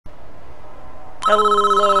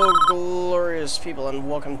Hello, glorious people, and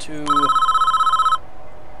welcome to,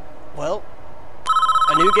 well,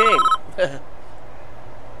 a new game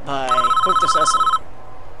by Hooked Assassin.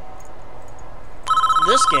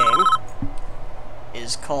 This game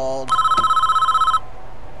is called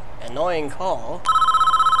Annoying Call.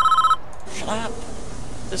 Shut up.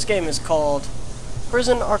 This game is called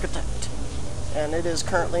Prison Architect, and it is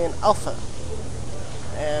currently in alpha.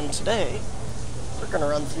 And today, we're going to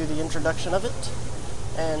run through the introduction of it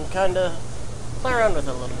and kind of play around with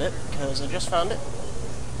it a little bit, because I just found it,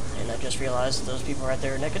 and I just realized those people right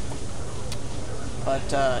there are naked. But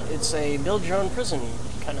it's a build your own prison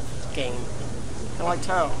kind of game, kind of like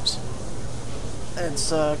Towns.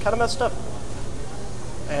 It's kind of messed up,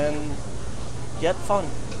 and yet fun.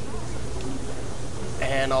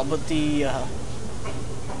 And I'll put the,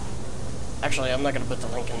 actually I'm not going to put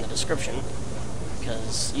the link in the description,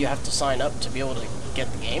 because you have to sign up to be able to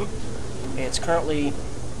get the game. It's currently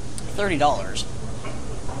 $30,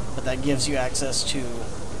 but that gives you access to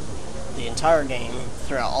the entire game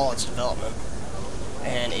throughout all its development.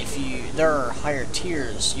 And there are higher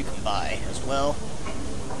tiers you can buy as well,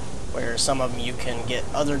 where some of them you can get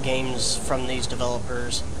other games from these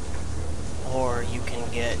developers, or you can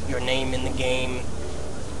get your name in the game,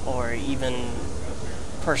 or even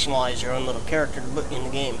personalize your own little character in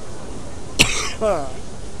the game.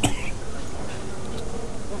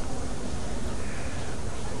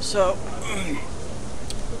 So,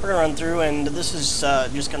 we're gonna run through, and this is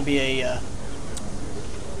just gonna be a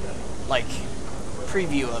like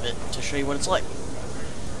preview of it to show you what it's like.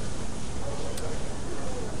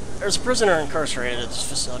 There's a prisoner incarcerated at this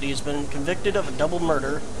facility who's been convicted of a double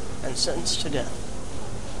murder and sentenced to death.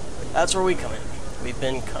 That's where we come in. We've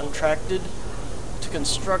been contracted to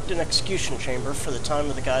construct an execution chamber for the time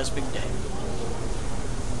of the guy's big day.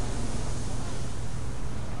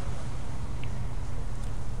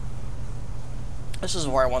 This is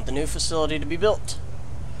where I want the new facility to be built.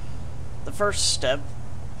 The first step,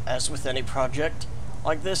 as with any project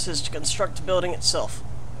like this, is to construct the building itself,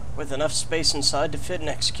 with enough space inside to fit an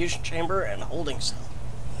execution chamber and a holding cell.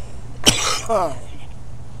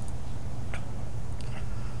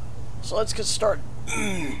 So let's get started.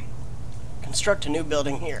 Construct a new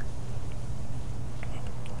building here.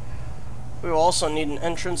 We will also need an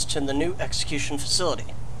entrance to the new execution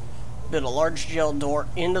facility. Build a large jail door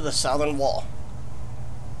into the southern wall.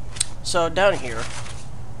 So down here,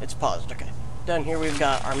 it's paused, okay. Down here we've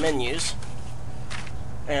got our menus,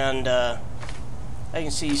 and I can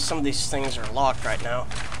see some of these things are locked right now,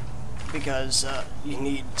 because you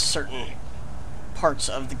need certain parts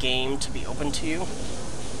of the game to be open to you,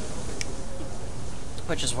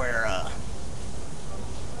 which is where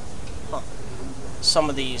some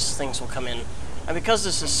of these things will come in. And because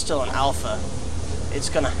this is still an alpha, it's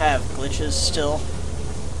going to have glitches still,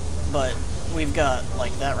 but we've got,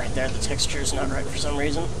 like that right there, the texture's not right for some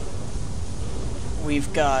reason.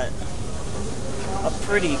 We've got a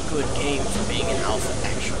pretty good game for being an alpha,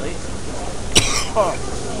 actually.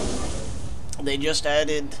 They just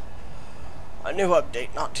added a new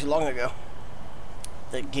update not too long ago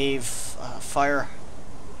that gave fire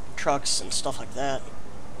trucks and stuff like that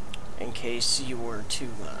in case you were to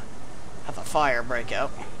have a fire break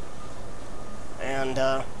out. And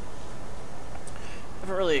I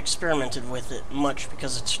haven't really experimented with it much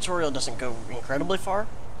because the tutorial doesn't go incredibly far,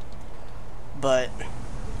 but it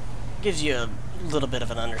gives you a little bit of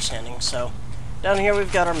an understanding. So down here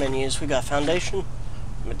we've got our menus. We've got foundation,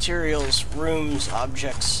 materials, rooms,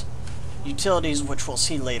 objects, utilities, which we'll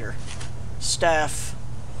see later, staff,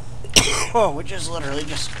 which is literally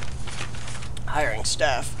just hiring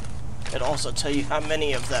staff. It'll also tell you how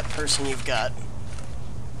many of that person you've got.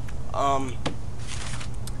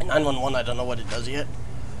 911, I don't know what it does yet.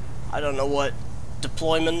 I don't know what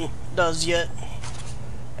deployment does yet.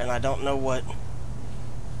 And I don't know what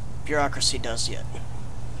bureaucracy does yet.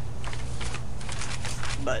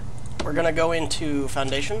 But we're going to go into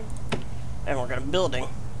foundation, and we're going to building.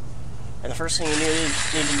 And the first thing you need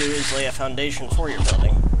to do is lay a foundation for your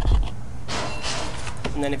building.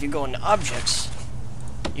 And then if you go into objects,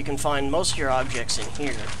 you can find most of your objects in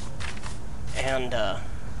here. And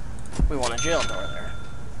we want a jail door there.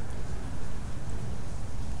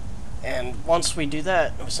 And once we do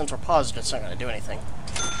that, since we're paused, it's not going to do anything.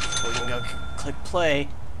 So we can go click play,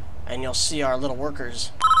 and you'll see our little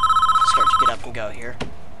workers start to get up and go here.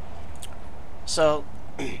 So,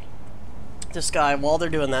 this guy, while they're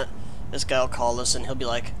doing that, this guy will call us, and he'll be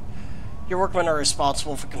like, your workmen are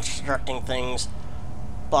responsible for constructing things,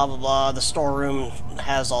 blah blah blah. The storeroom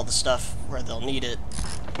has all the stuff where they'll need it.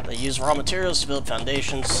 They use raw materials to build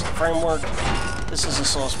foundations, framework, this is the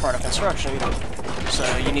slowest part of construction, so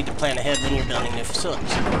you need to plan ahead when you're building new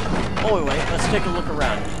facilities. While we wait, let's take a look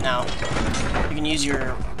around. Now, you can use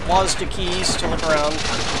your WASD keys to look around,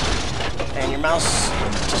 and your mouse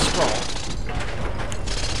to scroll.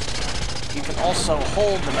 You can also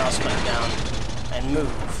hold the mouse button down and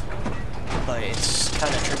move, but it's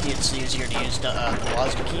kind of tricky. It's easier to use the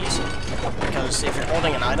WASD keys, because if you're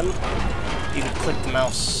holding an item, you can click the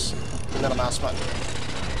mouse, the middle mouse button,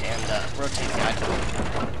 and rotate the item.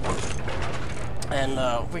 And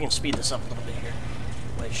we can speed this up a little bit here,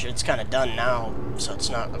 which it's kind of done now, so it's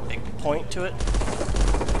not a big point to it.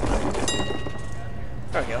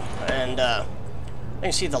 There we go. And you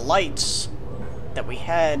can see the lights that we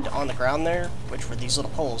had on the ground there, which were these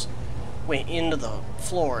little poles, went into the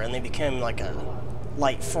floor and they became like a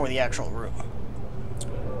light for the actual room.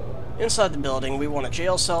 Inside the building, we want a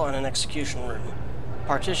jail cell and an execution room.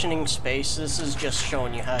 Partitioning space, this is just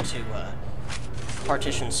showing you how to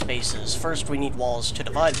partition spaces. First, we need walls to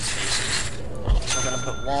divide the spaces. So we're going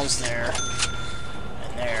to put walls there,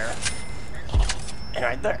 and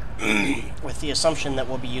right there, with the assumption that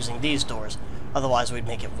we'll be using these doors. Otherwise, we'd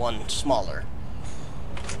make it one smaller.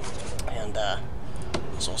 And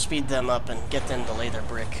so we'll speed them up and get them to lay their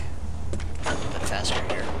brick a little bit faster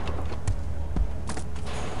here.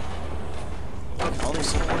 Look at all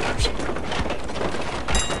these little workers.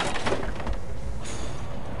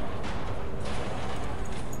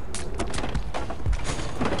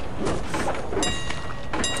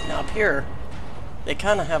 Now up here, they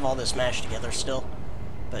kind of have all this mashed together still,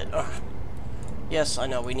 but yes, I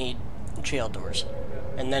know we need jail doors.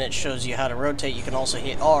 And then it shows you how to rotate. You can also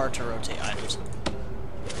hit R to rotate items.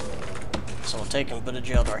 So we'll take and put a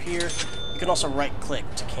jail door here. You can also right click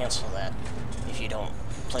to cancel that if you don't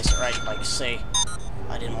place it right. Like say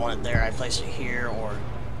I didn't want it there, I placed it here, or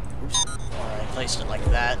oops, or I placed it like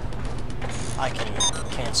that. I can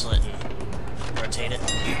cancel it and rotate it.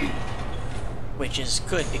 Which is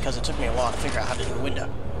good because it took me a while to figure out how to do a window.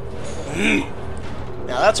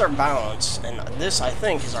 Now that's our balance, and this I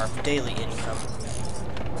think is our daily income,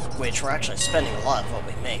 which we're actually spending a lot of what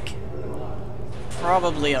we make.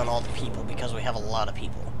 Probably on all the people, because we have a lot of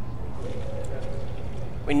people.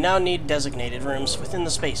 We now need designated rooms within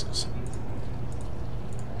the spaces.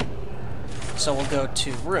 So we'll go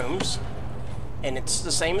to rooms, and it's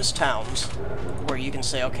the same as towns, where you can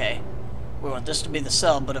say, okay, we want this to be the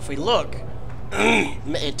cell, but if we look,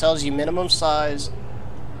 it tells you minimum size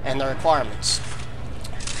and the requirements,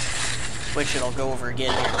 which it'll go over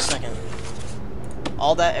again here in a second.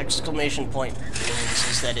 All that exclamation point means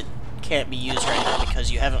is that it can't be used right now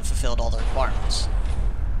because you haven't fulfilled all the requirements.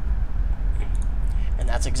 And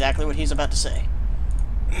that's exactly what he's about to say.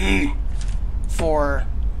 For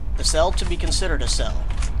the cell to be considered a cell,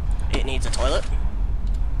 it needs a toilet,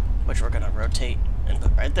 which we're going to rotate and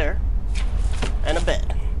put right there, and a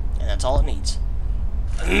bed, and that's all it needs.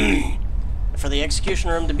 For the execution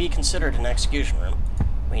room to be considered an execution room,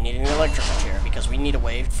 we need an electrical chair because we need a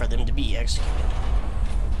way for them to be executed.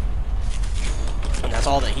 And that's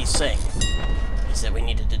all that he's saying, is that we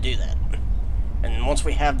needed to do that. And once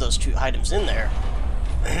we have those two items in there,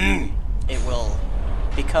 it will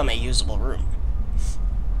become a usable room.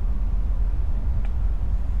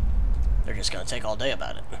 They're just going to take all day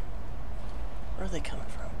about it. Where are they coming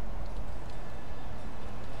from?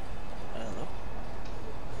 Hello?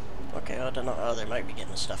 Okay, I don't know. Oh, they might be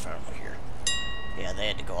getting the stuff out of here. Yeah, they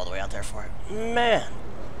had to go all the way out there for it. Man!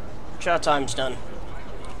 Shot time's done.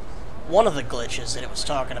 One of the glitches that it was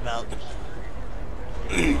talking about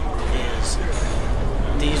is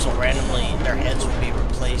these will randomly, their heads will be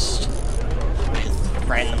replaced with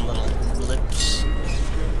random little lips,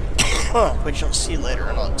 which you'll see later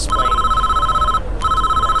and I'll explain.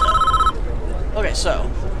 But, okay, so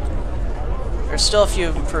there's still a few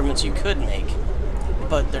improvements you could make,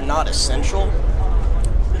 but they're not essential.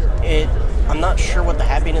 I'm not sure what the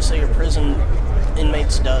happiness of your prison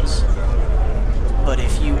inmates does, but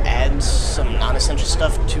if you add some non-essential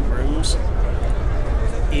stuff to rooms,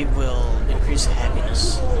 it will increase the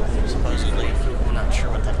happiness, supposedly. I'm not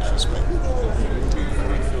sure what that does, but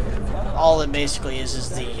all it basically is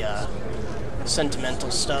the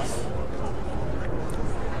sentimental stuff.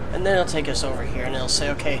 And then it'll take us over here and it'll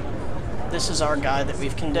say, okay, this is our guy that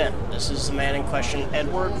we've condemned. This is the man in question,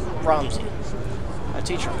 Edward Romsey. A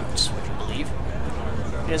teacher notes, would you believe?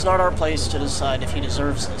 It is not our place to decide if he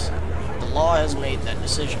deserves this. The law has made that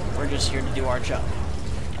decision. We're just here to do our job.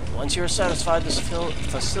 Once you are satisfied this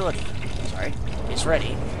facility is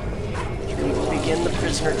ready, you can begin the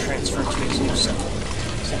prisoner transfer to his new cell.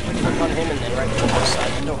 Simply click on him and then right click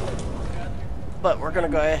beside the door. But we're going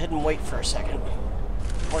to go ahead and wait for a second.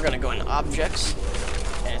 we're going to go into objects,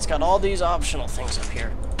 and it's got all these optional things up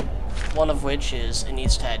here. One of which is it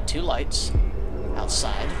needs to add 2 lights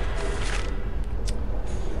outside.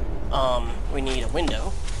 We need a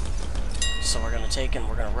window, so we're going to take and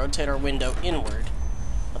we're going to rotate our window inward,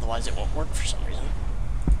 otherwise it won't work for some reason.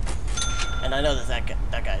 And I know that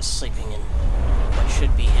guy's sleeping in what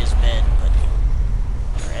should be his bed, but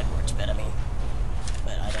or Edward's bed, I mean.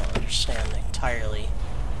 But I don't understand entirely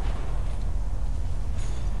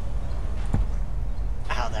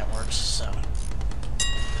how that works. So,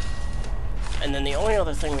 and then the only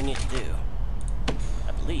other thing we need to do,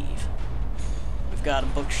 I believe, we've got a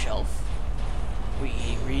bookshelf. We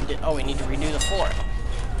need to redo the flooring.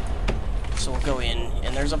 So we'll go in,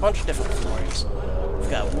 and there's a bunch of different floorings.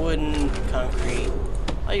 We've got wooden, concrete.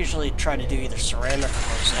 I usually try to do either ceramic or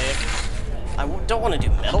mosaic. I don't want to do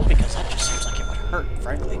metal because that just seems like it would hurt,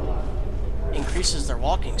 frankly. Increases their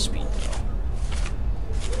walking speed, though.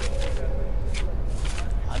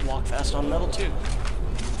 I'd walk fast on metal, too.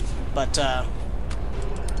 But,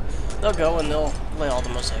 they'll go and they'll lay all the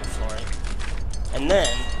mosaic flooring. And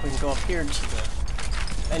then, we can go up here to the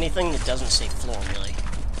anything that doesn't say floor, really.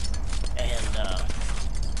 And,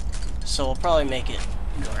 so we'll probably make it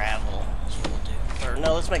gravel, is what we'll do. Or,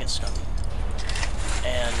 no, let's make it stone.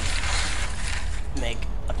 And make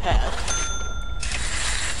a path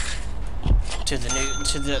to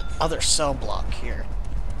the other cell block here.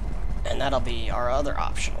 And that'll be our other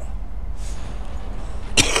optional.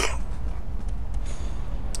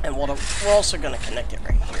 And we're also going to connect it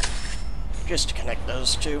right here. Just to connect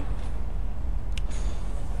those two.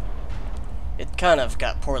 It kind of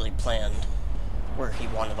got poorly planned where he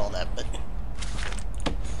wanted all that, but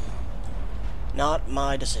not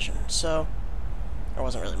my decision. So there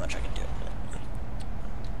wasn't really much I could do with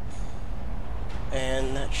it.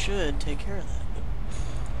 And that should take care of that.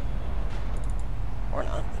 Or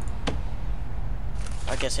not.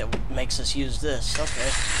 I guess it makes us use this.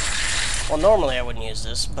 Okay. Well, normally I wouldn't use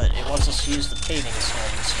this, but it wants us to use the paving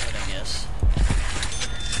stone instead, I guess.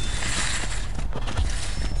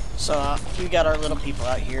 So, we got our little people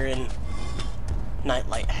out here in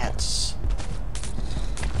nightlight hats.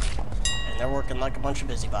 And they're working like a bunch of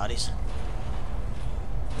busybodies.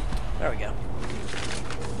 There we go.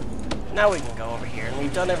 Now we can go over here, and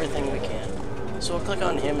we've done everything we can. So we'll click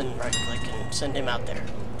on him and right-click and send him out there.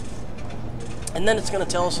 And then it's going to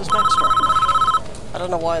tell us his backstory. I don't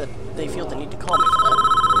know why they feel the need to call me for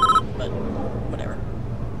that, but whatever.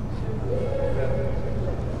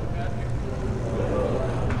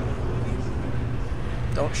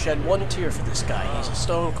 Don't shed one tear for this guy. He's a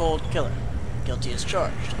stone-cold killer. Guilty as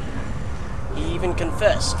charged. He even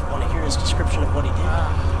confessed. Want to hear his description of what he did?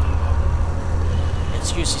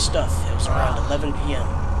 It's juicy stuff. It was around 11 p.m.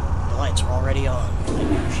 The lights were already on. I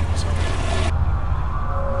knew she was home.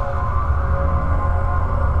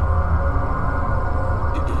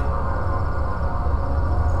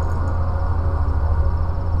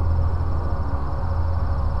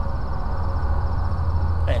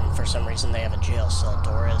 For some reason, they have a jail cell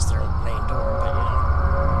door as their main door, but you know,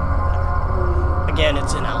 whatever. Again,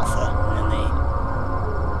 it's in alpha, and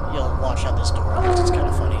you'll watch out this door because it's kind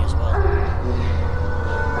of funny as well.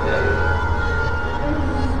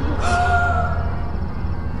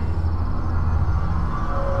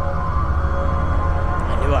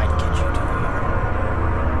 I knew I'd get you to here.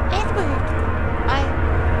 Edward,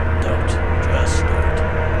 Don't. Just don't.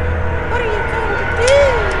 what are you going to do?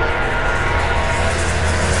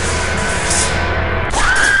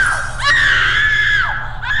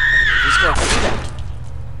 Go do that.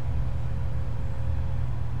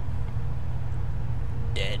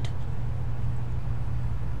 Dead.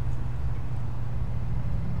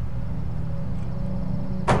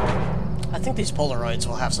 I think these Polaroids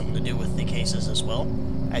will have something to do with the cases as well,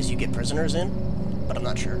 as you get prisoners in, but I'm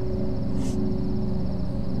not sure.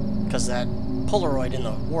 Because that Polaroid in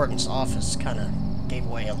the warden's office kind of gave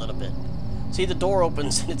away a little bit. See, the door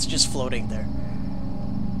opens and it's just floating there.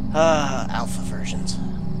 Alpha versions.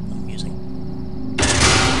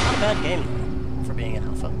 Not a bad game for being an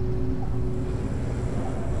alpha.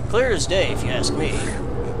 Clear as day, if you ask me.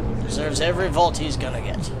 Deserves every vault he's gonna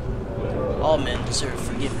get. All men deserve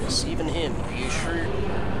forgiveness, even him. Are you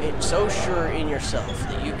so sure in yourself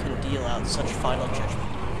that you can deal out such final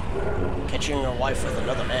judgment? Catching your wife with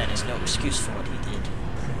another man is no excuse for what he did.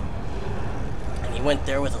 And he went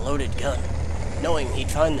there with a loaded gun, knowing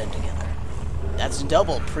he'd find them together. That's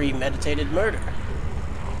double premeditated murder.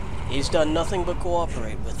 He's done nothing but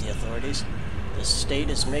cooperate with the authorities. The state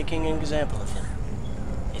is making an example of him.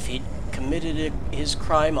 If he'd committed his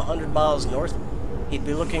crime 100 miles north, he'd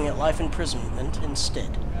be looking at life imprisonment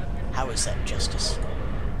instead. How is that justice?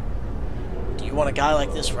 You want a guy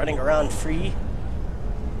like this running around free?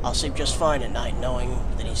 I'll sleep just fine at night knowing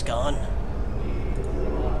that he's gone.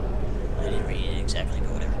 I didn't read it exactly,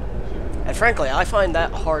 but whatever. And frankly, I find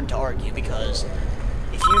that hard to argue, because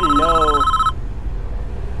if you know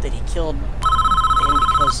that he killed him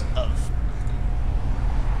because of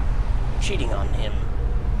cheating on him,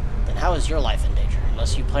 then how is your life in danger?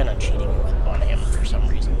 Unless you plan on cheating on him for some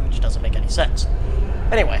reason, which doesn't make any sense.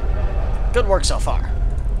 Anyway, good work so far.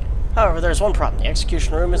 However, there's one problem. The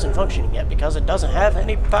execution room isn't functioning yet because it doesn't have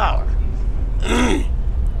any power.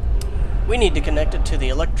 We need to connect it to the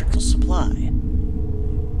electrical supply.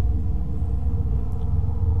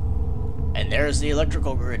 And there's the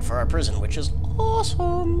electrical grid for our prison, which is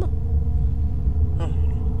awesome!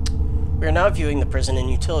 We are now viewing the prison in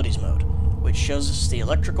utilities mode, which shows us the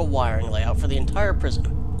electrical wiring layout for the entire prison.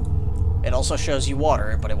 It also shows you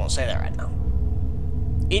water, but it won't say that right now.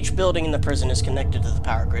 Each building in the prison is connected to the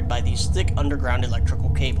power grid by these thick underground electrical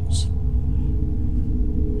cables.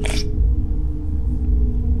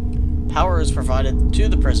 Power is provided to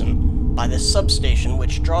the prison by this substation,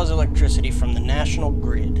 which draws electricity from the national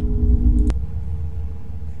grid.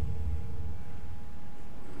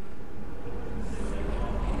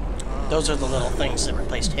 Those are the little things that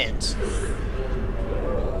replaced heads.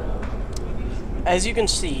 As you can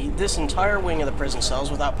see, this entire wing of the prison cell is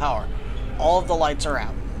without power. All of the lights are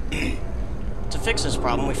out. To fix this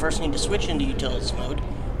problem, we first need to switch into utilities mode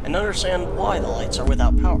and understand why the lights are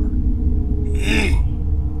without power.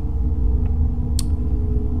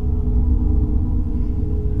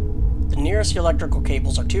 The nearest electrical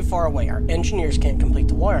cables are too far away. Our engineers can't complete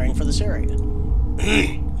the wiring for this area.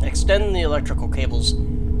 Extend the electrical cables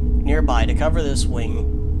nearby to cover this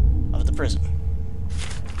wing of the prison.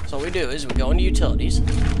 So what we do is we go into utilities.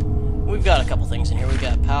 We've got a couple things in here. We've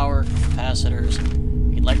got power, capacitors,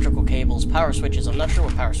 electrical cables, power switches. I'm not sure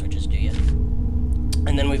what power switches do yet.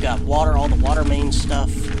 And then we've got water, all the water main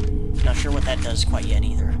stuff. Not sure what that does quite yet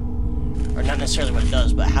either. Or not necessarily what it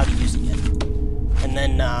does, but how to use it yet. And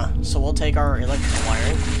then, so we'll take our electrical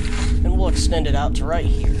wiring and we'll extend it out to right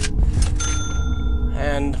here.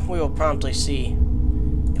 And we will promptly see,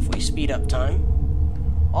 if we speed up time,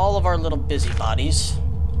 all of our little busybodies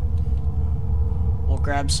will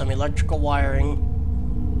grab some electrical wiring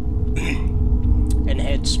and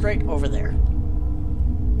head straight over there.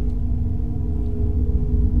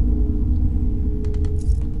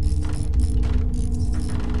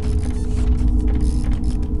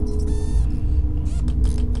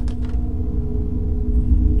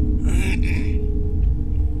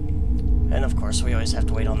 And of course, we always have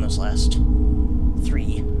to wait on those last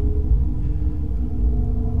 3.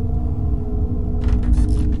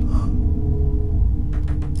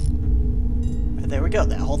 There we go,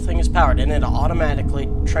 that whole thing is powered, and it'll automatically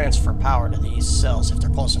transfer power to these cells if they're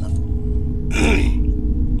close enough.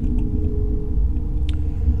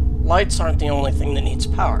 Lights aren't the only thing that needs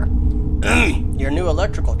power. Your new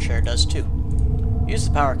electrical chair does too. Use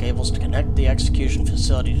the power cables to connect the execution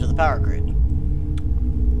facility to the power grid.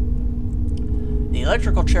 The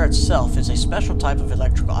electrical chair itself is a special type of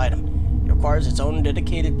electrical item. It requires its own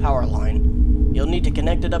dedicated power line. You'll need to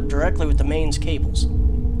connect it up directly with the mains cables,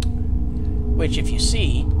 which, if you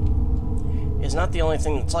see, is not the only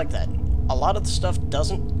thing that's like that. A lot of the stuff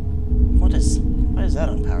doesn't... Why is that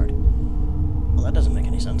unpowered? Well, that doesn't make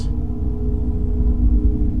any sense.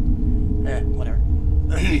 Whatever.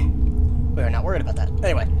 We're not worried about that.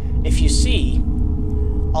 Anyway, if you see,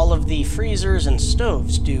 all of the freezers and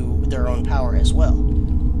stoves do their own power as well.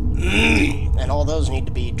 And all those need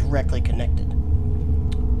to be directly connected.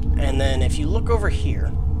 And then if you look over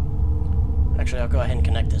here... Actually, I'll go ahead and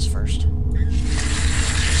connect this first.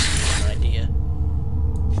 Just an idea.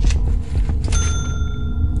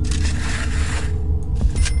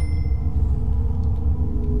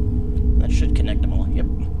 That should connect them all. Yep.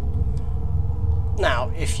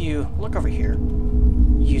 Now, if you look over here,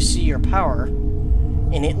 you see your power,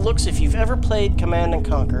 and it looks, if you've ever played Command &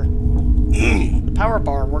 Conquer, the power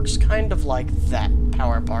bar works kind of like that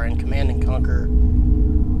power bar in Command & Conquer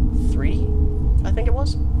 3, I think it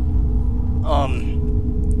was?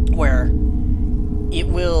 Where it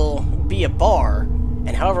will be a bar,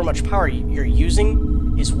 and however much power you're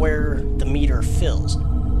using is where the meter fills.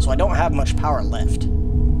 So I don't have much power left.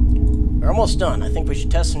 We're almost done. I think we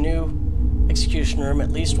should test a new execution room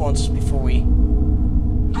at least once before we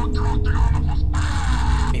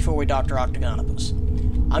Dr. Octagonopus.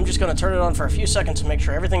 I'm just going to turn it on for a few seconds to make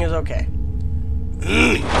sure everything is okay.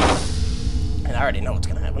 And I already know what's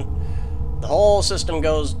going to happen. The whole system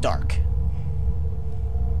goes dark.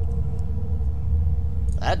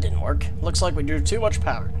 That didn't work. Looks like we drew too much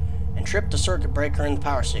power. and tripped a circuit breaker in the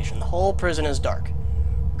power station. The whole prison is dark.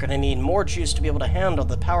 We're going to need more juice to be able to handle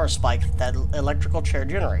the power spike that electrical chair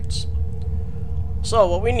generates. So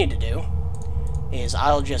what we need to do is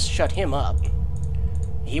I'll just shut him up.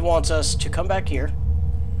 He wants us to come back here,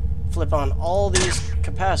 flip on all these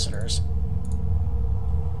capacitors,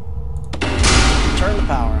 turn the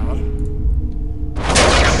power on,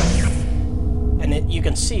 and you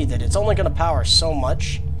can see that it's only going to power so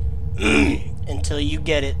much until you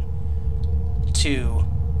get it to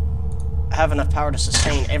have enough power to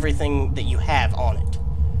sustain everything that you have on it.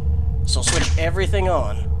 So switch everything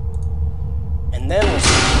on, and then we'll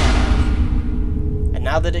switch that on. And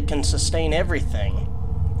now that it can sustain everything,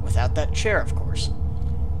 without that chair, of course,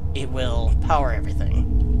 it will power everything.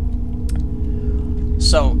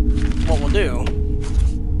 So, what we'll do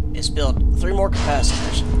is build 3 more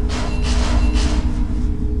capacitors,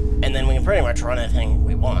 and then we can pretty much run anything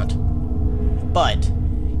we want. But,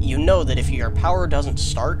 you know that if your power doesn't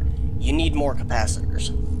start, you need more capacitors.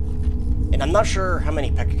 And I'm not sure how many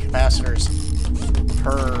capacitors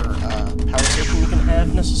per power station you can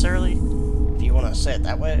have, necessarily, if you want to say it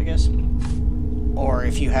that way, I guess. Or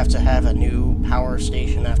if you have to have a new power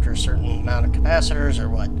station after a certain amount of capacitors, or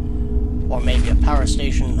what. Or maybe a power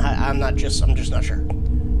station, I'm just not sure.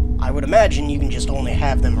 I would imagine you can just only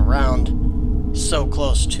have them around so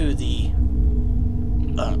close to the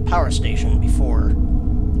power station before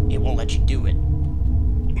it won't let you do it.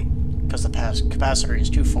 Because the capacitor is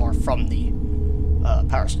too far from the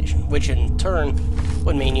power station, which in turn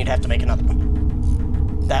would mean you'd have to make another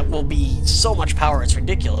one. That will be so much power, it's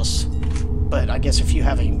ridiculous. But I guess if you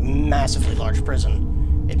have a massively large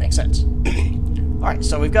prison, it makes sense. Alright,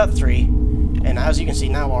 so we've got 3, and as you can see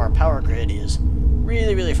now our power grid is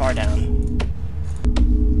really, really far down.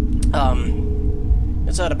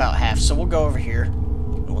 It's at about half, so we'll go over here,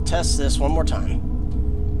 and we'll test this one more time.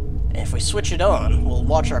 And if we switch it on, we'll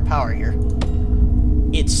watch our power here.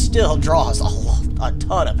 It still draws a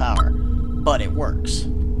ton of power, but it works.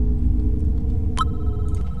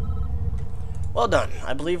 Well done.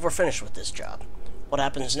 I believe we're finished with this job. What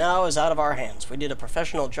happens now is out of our hands. We did a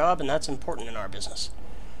professional job, and that's important in our business.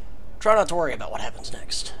 Try not to worry about what happens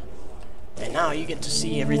next. And now you get to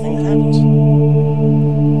see everything that happens.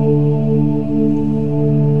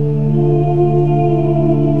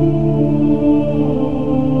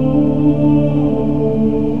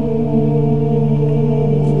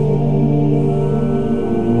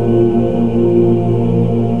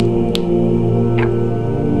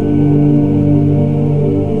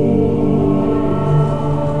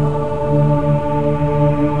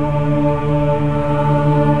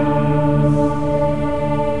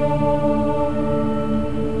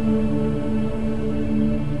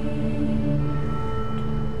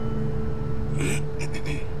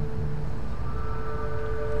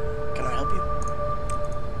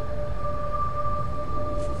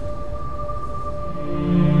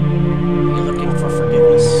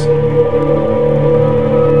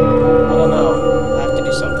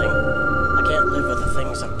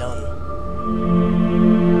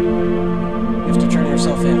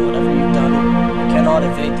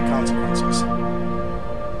 Evade the consequences.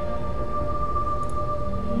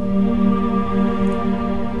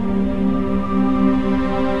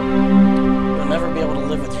 You'll never be able to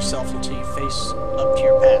live with yourself until you face up to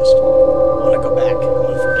your past. I want to go back. I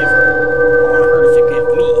want to forgive her. I want her to forgive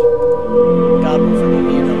me. God will forgive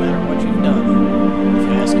you no matter what you've done, if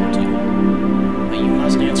you ask him to. But you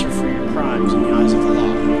must answer for your crimes in the eyes of the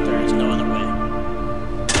law. There is no other way.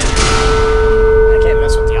 I can't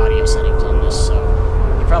mess with the audio settings on this, so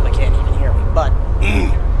you probably can't even hear me, but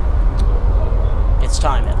it's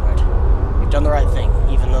time, Edward. You've done the right thing,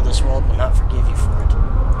 even though this world will not forgive you for it.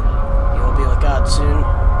 You will be with God soon,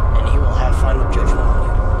 and he will have final judgment on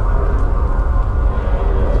you.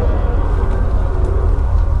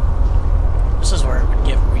 This is where it would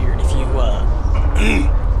get weird if you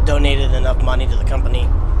donated enough money to the company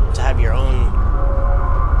to have your own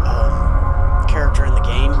character in the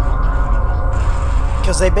game.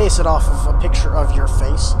 Because they base it off of a picture of your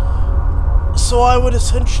face. So I would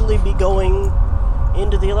essentially be going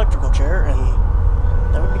into the electrical chair, and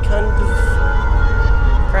that would be kind of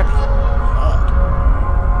crappy. Odd.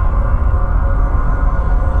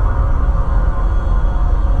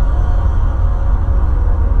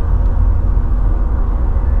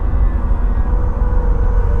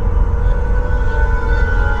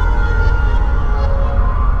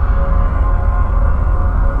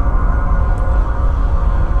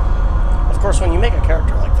 Of course, when you make a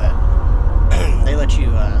character like that, they let you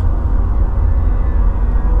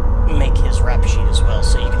make his rap sheet as well,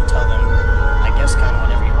 so you can tell them, I guess, kind of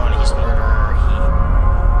whatever you want. He's a murderer, he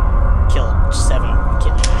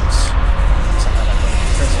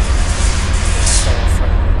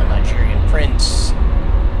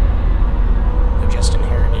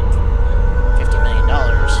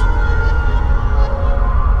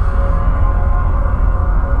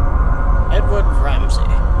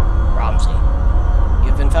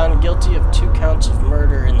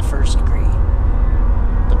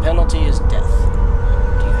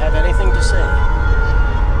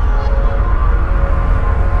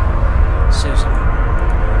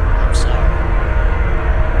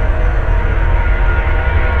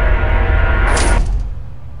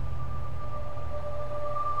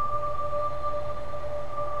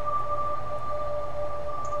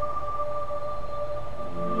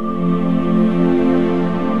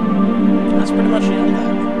that's pretty much the end of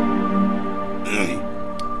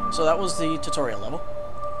that. So that was the tutorial level.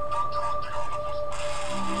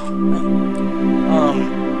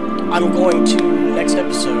 I'm going to, next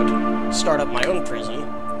episode, start up my own prison,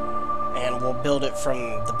 and we'll build it from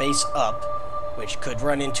the base up, which could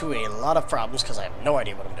run into a lot of problems because I have no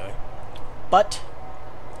idea what I'm doing. But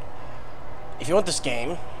if you want this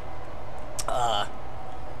game,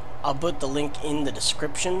 I'll put the link in the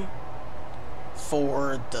description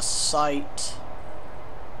for the site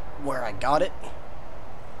where I got it,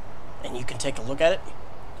 and you can take a look at it.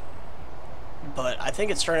 But I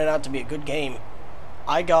think it's turning out to be a good game.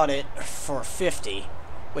 I got it for $50,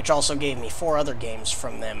 which also gave me 4 other games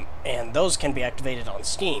from them, and those can be activated on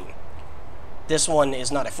Steam. This one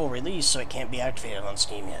is not a full release, so it can't be activated on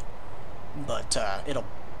Steam yet. But it'll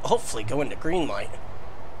hopefully go into Greenlight.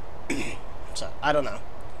 So, I don't know.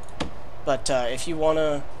 But if you want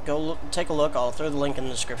to go take a look, I'll throw the link in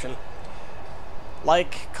the description.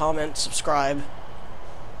 Like, comment, subscribe.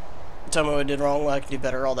 Tell me what I did wrong, what I can do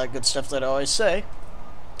better, all that good stuff that I always say.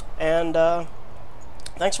 And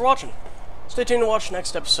thanks for watching. Stay tuned to watch the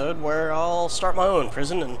next episode where I'll start my own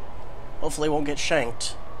prison and hopefully won't get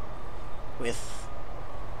shanked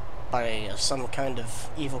by some kind of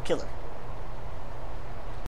evil killer.